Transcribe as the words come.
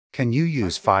Can you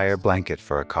use fire blanket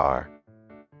for a car?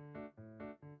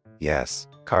 Yes,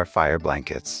 car fire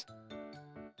blankets.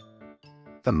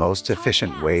 The most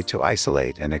efficient way to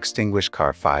isolate and extinguish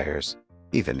car fires,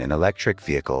 even in electric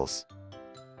vehicles.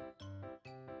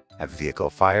 Vehicle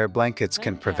fire blankets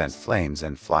can prevent flames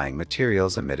and flying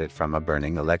materials emitted from a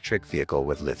burning electric vehicle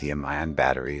with lithium-ion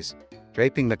batteries.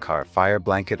 Draping the car fire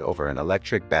blanket over an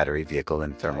electric battery vehicle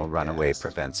in thermal runaway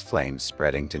prevents flames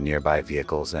spreading to nearby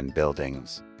vehicles and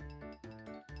buildings.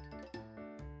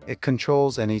 It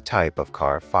controls any type of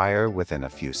car fire within a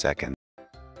few seconds.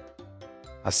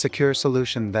 A secure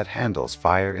solution that handles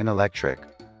fire in electric,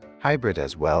 hybrid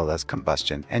as well as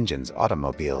combustion engines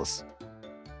automobiles.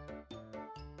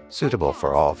 Suitable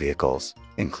for all vehicles,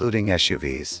 including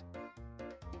SUVs.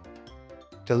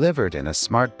 Delivered in a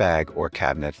smart bag or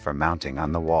cabinet for mounting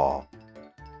on the wall.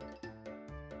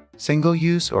 Single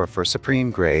use or for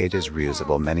supreme grade is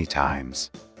reusable many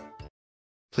times.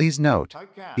 Please note,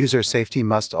 user safety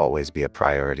must always be a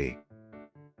priority.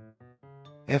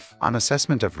 If, on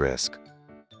assessment of risk,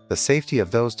 the safety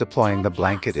of those deploying the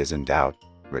blanket is in doubt,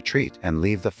 retreat and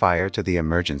leave the fire to the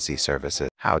emergency services.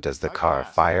 How does the car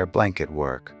fire blanket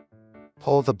work?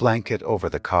 Pull the blanket over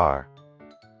the car.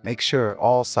 Make sure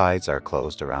all sides are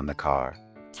closed around the car.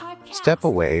 Step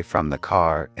away from the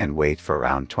car and wait for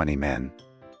around 20 minutes.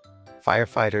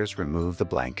 Firefighters remove the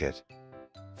blanket.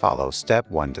 Follow step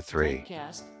 1 to 3.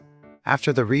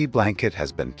 After the blanket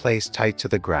has been placed tight to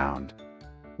the ground,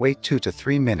 wait 2 to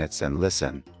 3 minutes and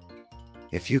listen.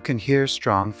 If you can hear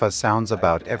strong fuzz sounds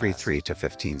about every 3 to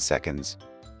 15 seconds,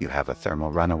 you have a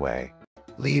thermal runaway.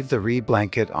 Leave the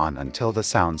blanket on until the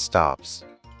sound stops.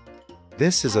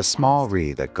 This is a small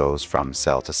that goes from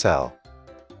cell to cell.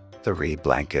 The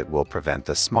blanket will prevent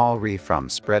the small from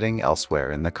spreading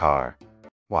elsewhere in the car.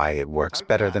 Why it works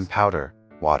better than powder,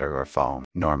 water or foam.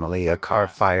 Normally a car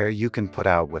fire you can put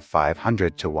out with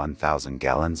 500 to 1,000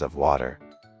 gallons of water.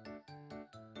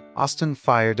 Austin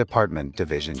Fire Department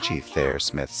Division Chief Thayer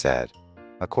Smith said,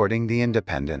 according to The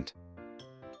Independent.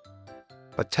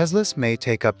 But Teslas may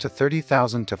take up to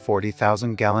 30,000 to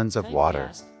 40,000 gallons of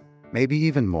water, maybe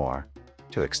even more,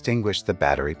 to extinguish the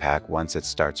battery pack once it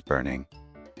starts burning.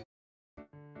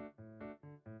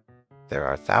 There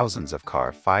are thousands of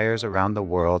car fires around the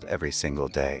world every single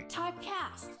day.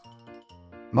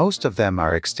 Most of them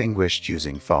are extinguished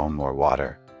using foam or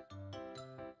water.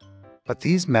 But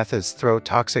these methods throw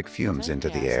toxic fumes into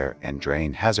the air and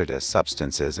drain hazardous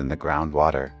substances in the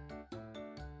groundwater.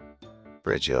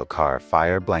 Bridgehill car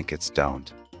fire blankets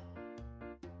don't.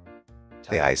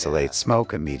 They isolate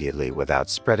smoke immediately without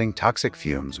spreading toxic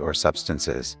fumes or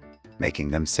substances,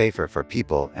 making them safer for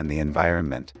people and the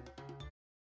environment.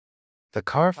 The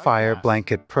Car Fire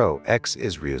Blanket Pro X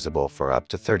is reusable for up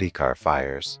to 30 car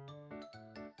fires.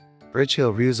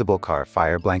 Bridgehill Reusable Car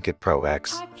Fire Blanket Pro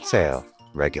X, sale,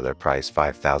 regular price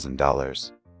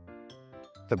 $5,000.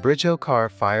 The Bridgehill Car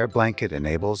Fire Blanket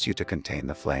enables you to contain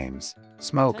the flames,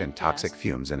 smoke and toxic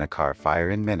fumes in a car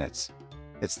fire in minutes.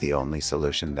 It's the only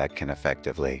solution that can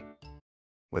effectively.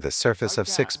 With a surface of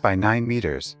 6 by 9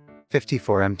 meters,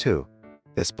 54 m2,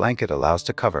 this blanket allows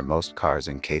to cover most cars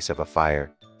in case of a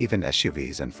fire, even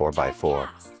SUVs and 4x4.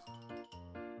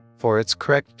 For its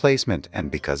correct placement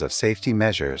and because of safety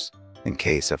measures, in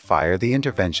case of fire the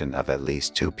intervention of at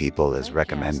least 2 people is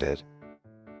recommended.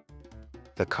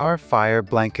 The car fire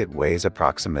blanket weighs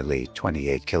approximately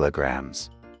 28 kilograms.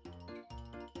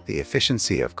 The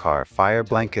efficiency of car fire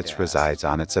blankets resides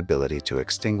on its ability to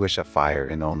extinguish a fire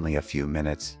in only a few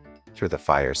minutes, through the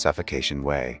fire suffocation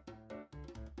way.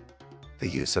 The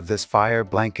use of this fire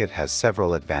blanket has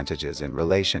several advantages in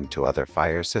relation to other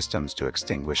fire systems to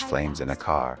extinguish flames in a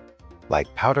car,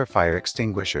 like powder fire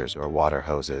extinguishers or water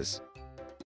hoses.